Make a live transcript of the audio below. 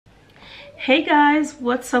Hey guys,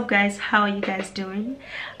 what's up guys? How are you guys doing?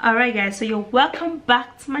 Alright guys, so you're welcome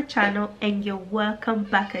back to my channel and you're welcome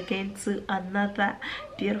back again to another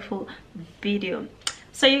beautiful video.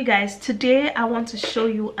 So you guys, today I want to show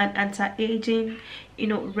you an anti-aging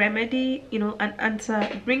remedy, an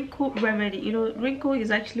anti-wrinkle remedy. Wrinkle is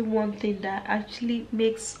actually one thing that actually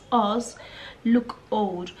makes us look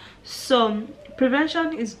old. So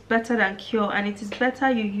prevention is better than cure, and it is better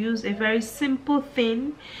you use a very simple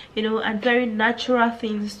thing, and very natural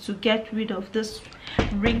things to get rid of this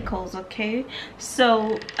wrinkles. Okay,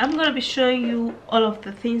 so I'm gonna be showing you all of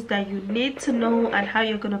the things that you need to know and how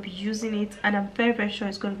you're gonna be using it, and I'm very sure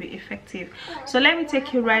it's gonna be effective. So let me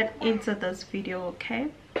take you right into this video.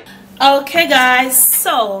 Okay guys,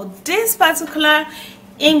 so this particular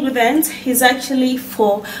ingredient is actually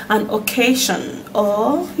for an occasion,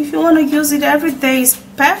 or if you want to use it every day, is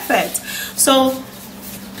perfect. So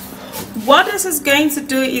what this is going to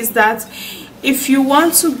do is that if you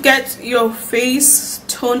want to get your face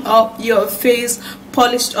toned up, your face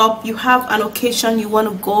polished up, you have an occasion you want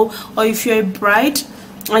to go, or if you're a bride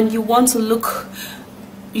and you want to look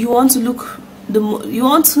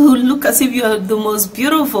as if you're the most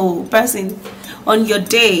beautiful person on your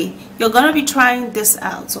day, you're gonna be trying this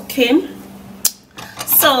out. Okay,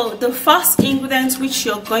 so the first ingredient which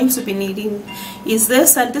you're going to be needing is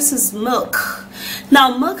this, and this is milk.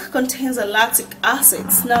 Now milk contains a lactic acid.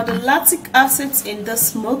 Now the lactic acid in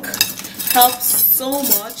this milk helps so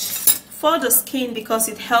much for the skin because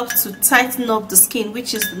it helps to tighten up the skin,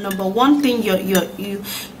 which is the number one thing. You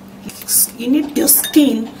need your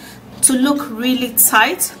skin to look really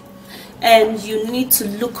tight, and you need to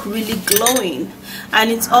look really glowing,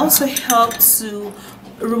 and it also helps to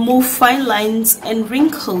remove fine lines and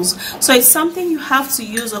wrinkles. So it's something you have to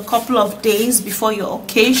use a couple of days before your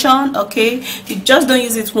occasion. Okay, you just don't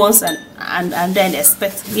use it once and then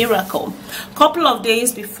expect a miracle. Couple of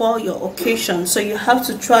days before your occasion, so you have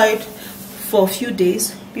to try it for a few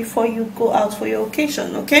days before you go out for your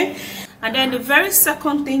occasion. Okay, and then the very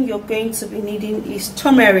second thing you're going to be needing is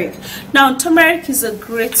turmeric. Now turmeric is a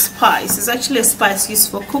great spice. It's actually a spice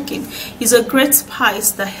used for cooking. It's a great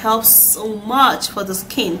spice that helps so much for the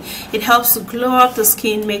skin. It helps to glow up the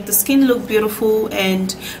skin, make the skin look beautiful,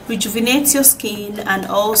 and rejuvenate your skin, and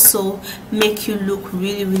also make you look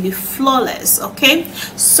really flawless. Okay,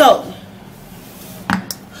 so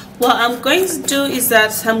what I'm going to do is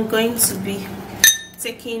that I'm going to be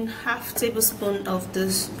taking half tablespoon of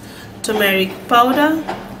this turmeric powder,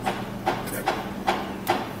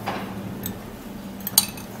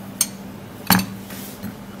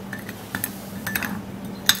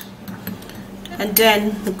 and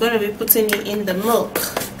then we're going to be putting it in the milk.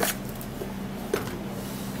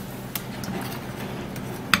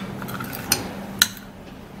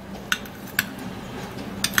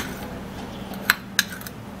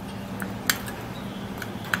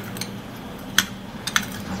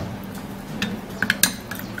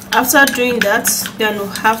 After doing that, then we'll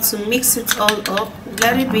have to mix it all up.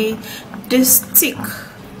 Let it be this thick.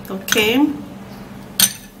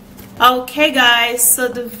 Okay guys, so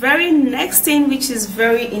the very next thing, which is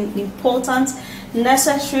very important,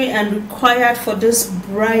 necessary and required for this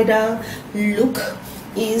bridal look,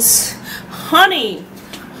 is honey.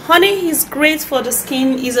 Honey is great for the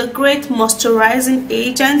skin. Is a great moisturizing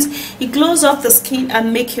agent. It glows up the skin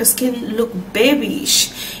and make your skin look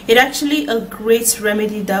babyish. It's actually a great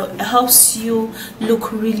remedy that helps you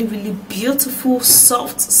look really beautiful,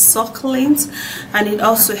 soft, succulent, and it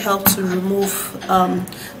also helps to remove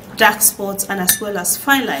dark spots and as well as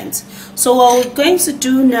fine lines. So what we're going to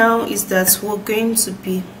do now is that we're going to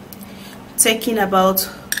be taking about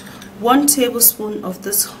 1 tablespoon of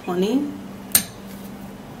this honey,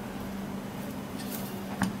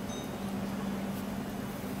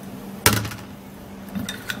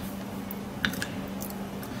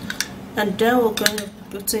 and then we're going to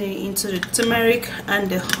put it into the turmeric and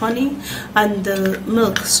the honey and the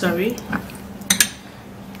milk, sorry,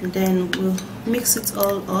 and then we'll mix it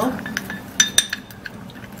all up.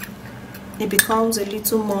 It becomes a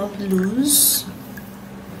little more loose.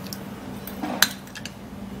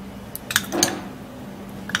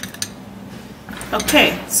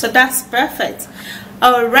 Okay, so that's perfect.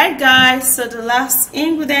 Alright guys, so the last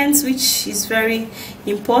ingredient, which is very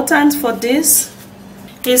important for this,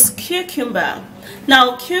 is cucumber.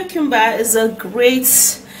 Now cucumber is a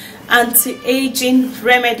great anti-aging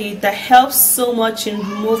remedy that helps so much in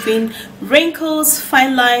removing wrinkles,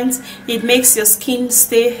 fine lines. It makes your skin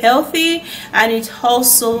stay healthy, and it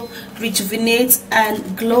also rejuvenates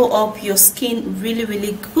and glow up your skin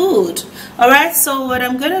really good. Alright, so what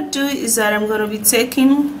I'm gonna do is that I'm gonna be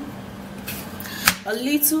taking a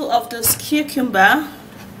little of this cucumber.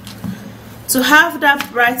 To have that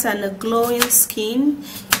bright and glowing skin,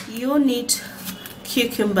 you need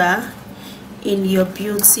cucumber in your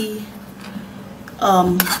beauty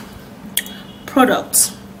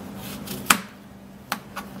products.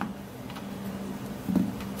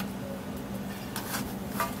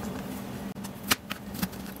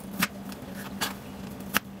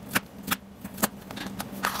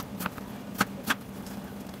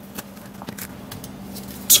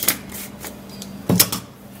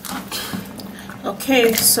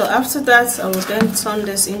 Okay, so after that I will then turn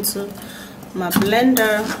this into my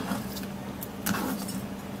blender.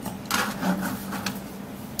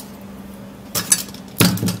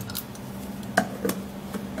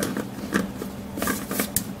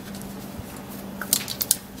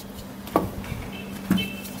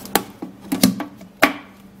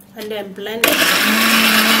 And then blend it.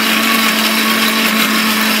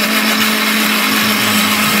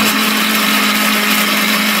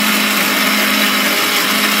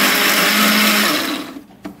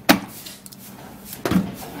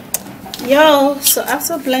 So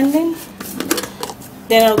after blending,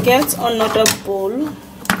 then I'll get another bowl.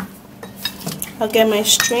 I'll get my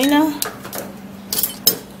strainer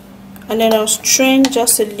and then I'll strain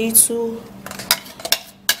just a little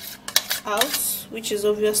out, which is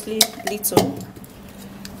obviously little.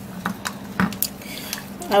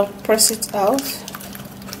 I'll press it out.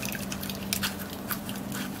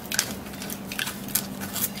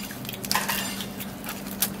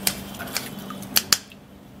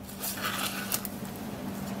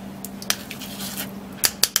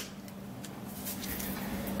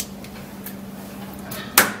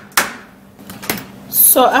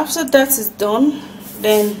 So after that is done,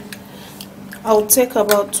 then I'll take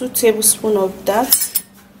about 2 tablespoons of that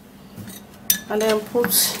and then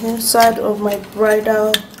put inside of my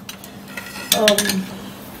bridal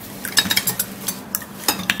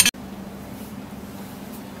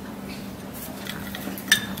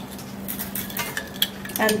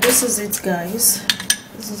and this is it, guys.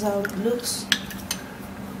 This is how it looks.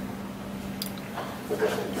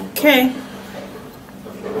 Okay,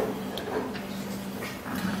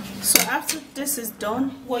 so after this is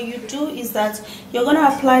done, what you do is that you're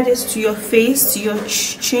gonna apply this to your face, to your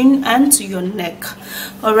chin, and to your neck,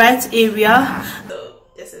 all right, area. So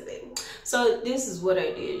this is it. So this is what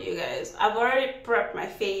I did, you guys. I've already prepped my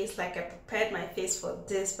face, like I prepared my face for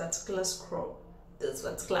this particular scrub, this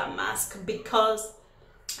particular mask, because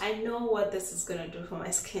I know what this is gonna do for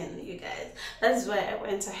my skin, you guys. That's why I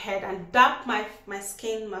went ahead and dabbed my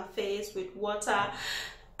skin, my face with water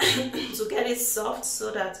to get it soft, so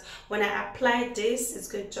that when I apply this, it's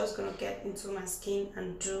just gonna get into my skin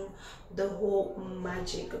and do the whole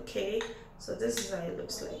magic. Okay, so this is how it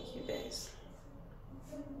looks like, you guys.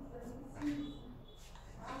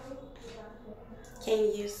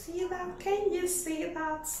 Can you see that? Can you see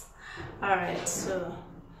that? All right, so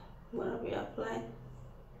I'm gonna be applying.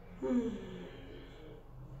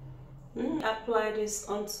 Apply this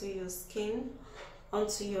onto your skin,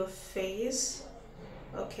 onto your face.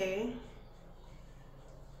 Okay.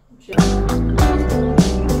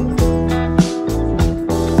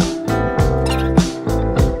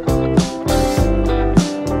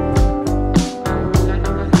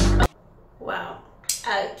 Wow.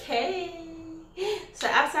 Okay. So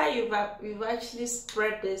after you've actually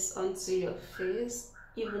spread this onto your face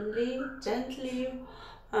evenly, gently,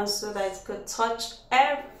 and so that it could touch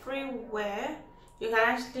everywhere, you can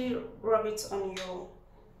actually rub it on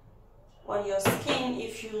your skin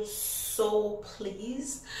if you so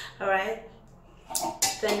please. All right,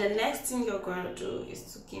 then the next thing you're going to do is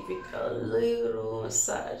to give it a little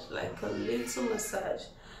massage, like a little massage.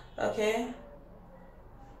 Okay,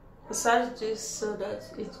 massage this so that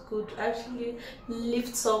it could actually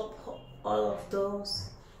lift up all of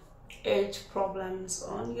those age problems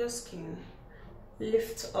on your skin.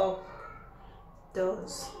 Lift up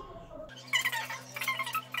those.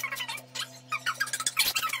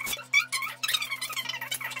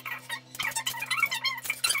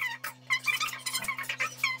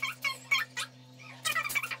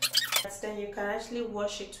 Then you can actually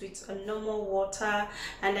wash it with a normal water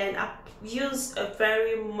and then use a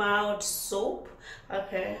very mild soap.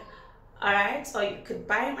 Okay, all right, or you could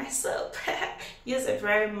buy my soap. Use a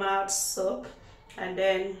very mild soap and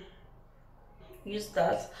then use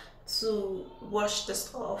that to wash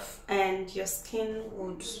this off, and your skin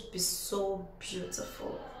would be so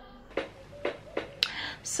beautiful.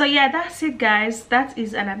 So yeah, that's it guys. That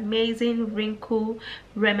is an amazing wrinkle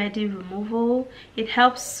remedy removal. It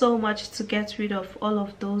helps so much to get rid of all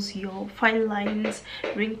of those your fine lines,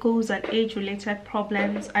 wrinkles and age related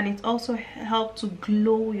problems, and it also helps to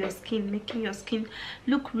glow your skin, making your skin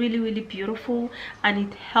look really beautiful, and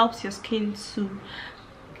it helps your skin to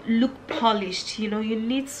look polished. You know, you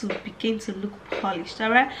need to begin to look polished.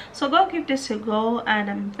 All right, so go give this a go, and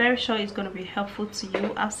I'm very sure it's going to be helpful to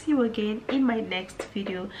you. I'll see you again in my next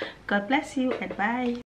video. God bless you and bye.